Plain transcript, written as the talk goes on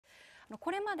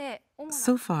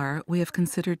So far, we have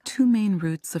considered two main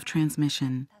routes of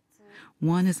transmission.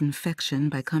 One is infection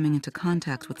by coming into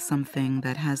contact with something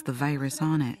that has the virus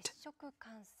on it.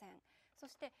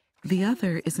 The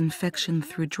other is infection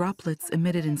through droplets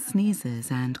emitted in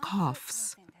sneezes and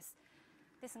coughs.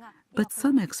 But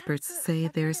some experts say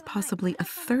there's possibly a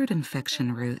third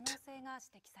infection route.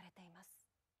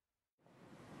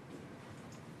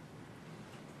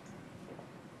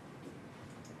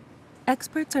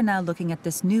 Experts are now looking at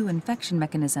this new infection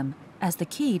mechanism as the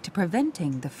key to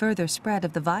preventing the further spread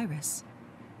of the virus.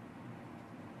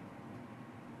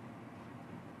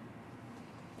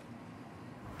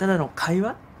 ただの会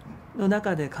話の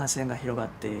中で感染が広がっ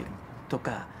ていると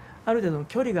か、ある程度の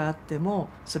距離があっても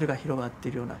それが広がって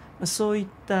いるような、そういっ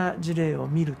た事例を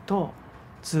見ると、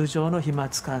通常の飛沫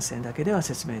感染だけでは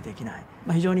説明できない、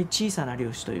非常に小さな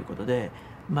粒子ということで、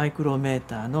マイクロメー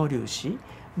ターの粒子、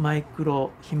マイク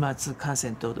ロ飛沫感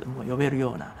染とも呼べる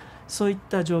ような、そういっ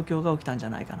た状況が起きたんじゃ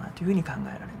ないかなというふうに考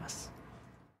えられます。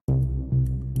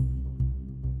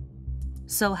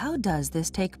So how does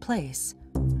this take place?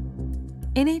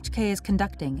 NHK is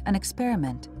conducting an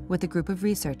experiment with a group of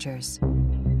researchers.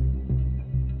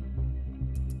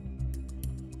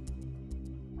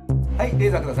 はい、レ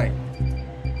ーザーください。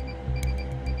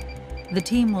The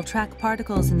team will track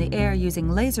particles in the air using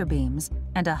laser beams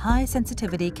and a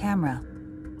high-sensitivity camera.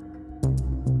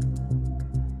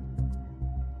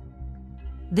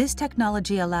 This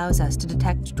technology allows us to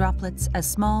detect droplets as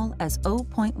small as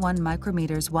 0.1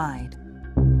 micrometers wide.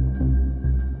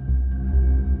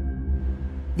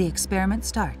 The experiment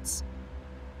starts.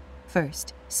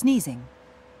 First, sneezing.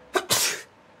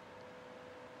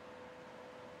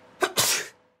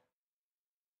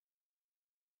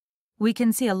 We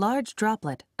can see a large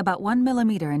droplet about 1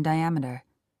 millimeter in diameter.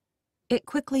 It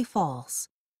quickly falls.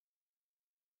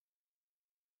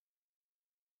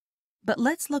 But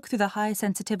let's look through the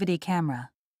high-sensitivity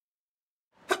camera.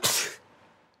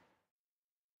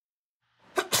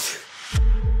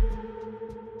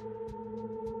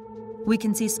 We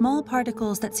can see small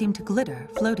particles that seem to glitter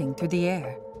floating through the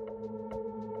air.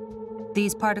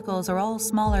 These particles are all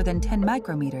smaller than 10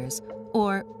 micrometers,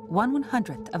 or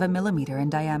 1/100th of a millimeter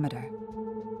in diameter.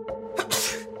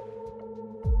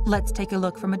 Let's take a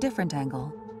look from a different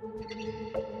angle.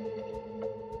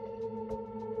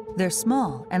 They're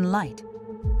small and light.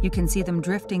 You can see them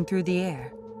drifting through the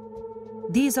air.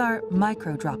 These are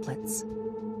microdroplets.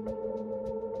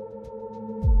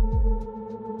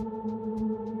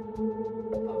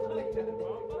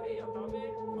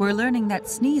 We're learning that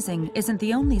sneezing isn't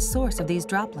the only source of these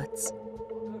droplets.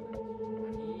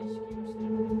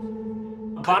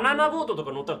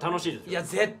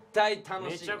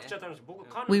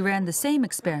 We ran the same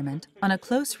experiment on a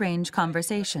close-range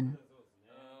conversation.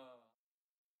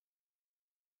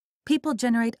 People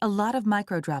generate a lot of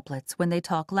microdroplets when they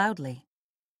talk loudly.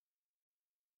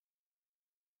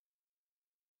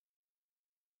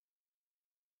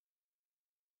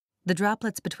 The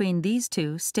droplets between these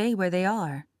two stay where they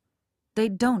are. They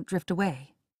don't drift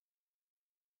away.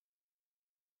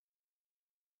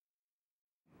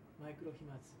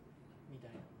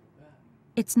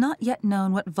 It's not yet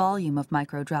known what volume of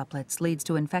microdroplets leads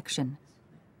to infection.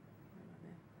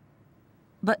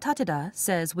 But Tateda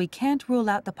says we can't rule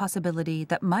out the possibility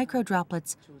that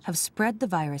microdroplets have spread the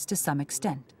virus to some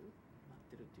extent.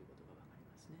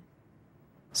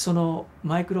 その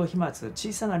マイクロ飛沫、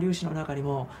小さな粒子の中に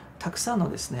もたくさんの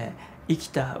ですね、生き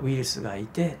たウイルスがい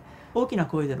て、大きな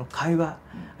声での会話、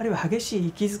あるいは激しい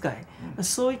息遣い、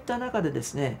そういった中でで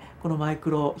すね、このマイク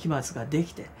ロ飛沫がで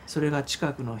きて、それが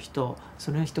近くの人、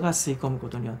その人が吸い込むこ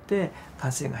とによって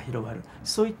感染が広がる、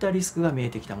そういったリスクが見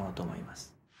えてきたものと思いま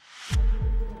す。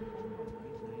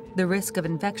The risk of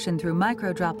infection through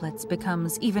microdroplets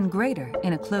becomes even greater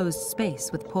in a closed space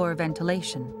with poor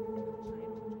ventilation.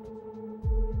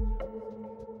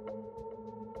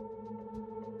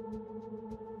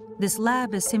 This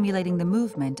lab is simulating the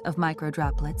movement of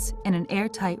microdroplets in an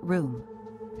airtight room.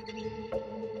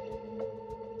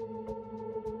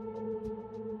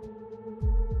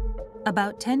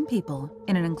 About 10 people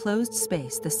in an enclosed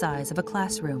space the size of a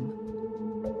classroom.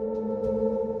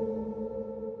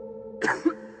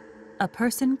 A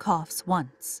person coughs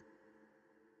once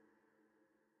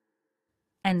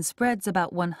and spreads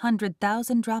about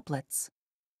 100,000 droplets.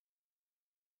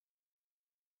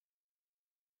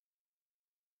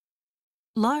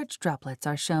 Large droplets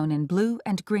are shown in blue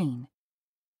and green.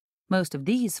 Most of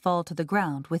these fall to the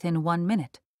ground within 1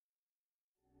 minute.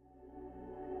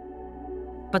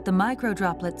 But the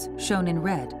microdroplets, shown in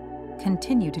red,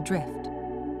 continue to drift.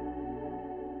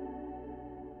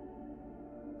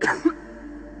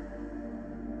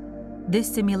 This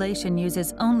simulation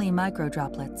uses only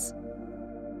microdroplets.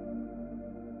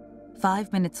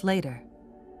 5 minutes later.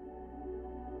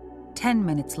 10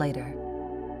 minutes later.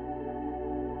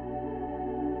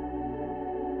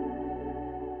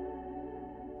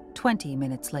 "20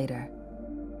 minutes later."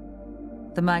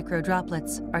 The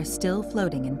microdroplets are still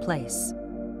floating in place.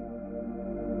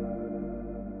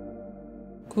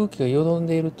 空気がよどん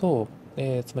でいると、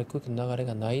つまり空気の流れ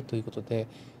がないということで、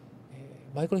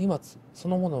マイクロ飛沫そ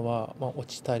のものは、落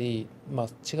ちたり、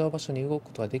違う場所に動く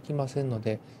ことができませんの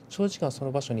で、長時間そ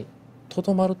の場所にと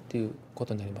どまるっていうこ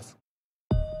とになります。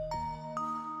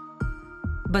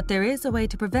But there is a way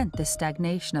to prevent this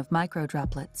stagnation of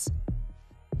microdroplets.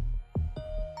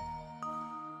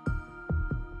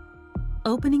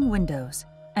 Opening windows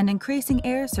and increasing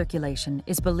air circulation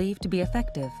is believed to be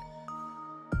effective.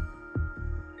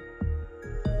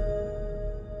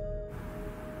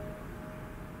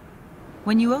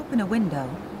 When you open a window,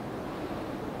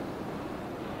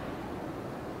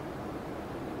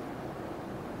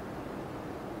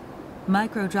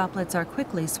 microdroplets are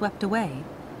quickly swept away.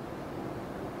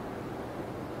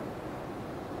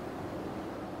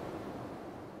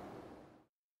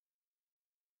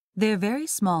 They're very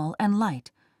small and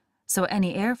light, so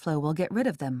any airflow will get rid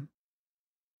of them.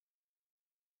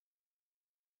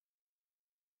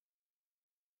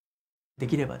 で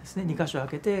きればですね、2箇所開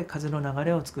けて風の流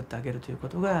れを作ってあげるというこ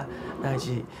とが大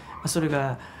事。それ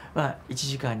が1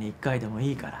時間に1回でも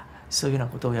いいから、そういうよう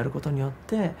なことをやることによっ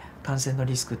て感染の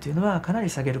リスクっていうのはかなり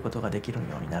下げることができる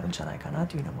ようになるんじゃないかな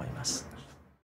というふうに思います。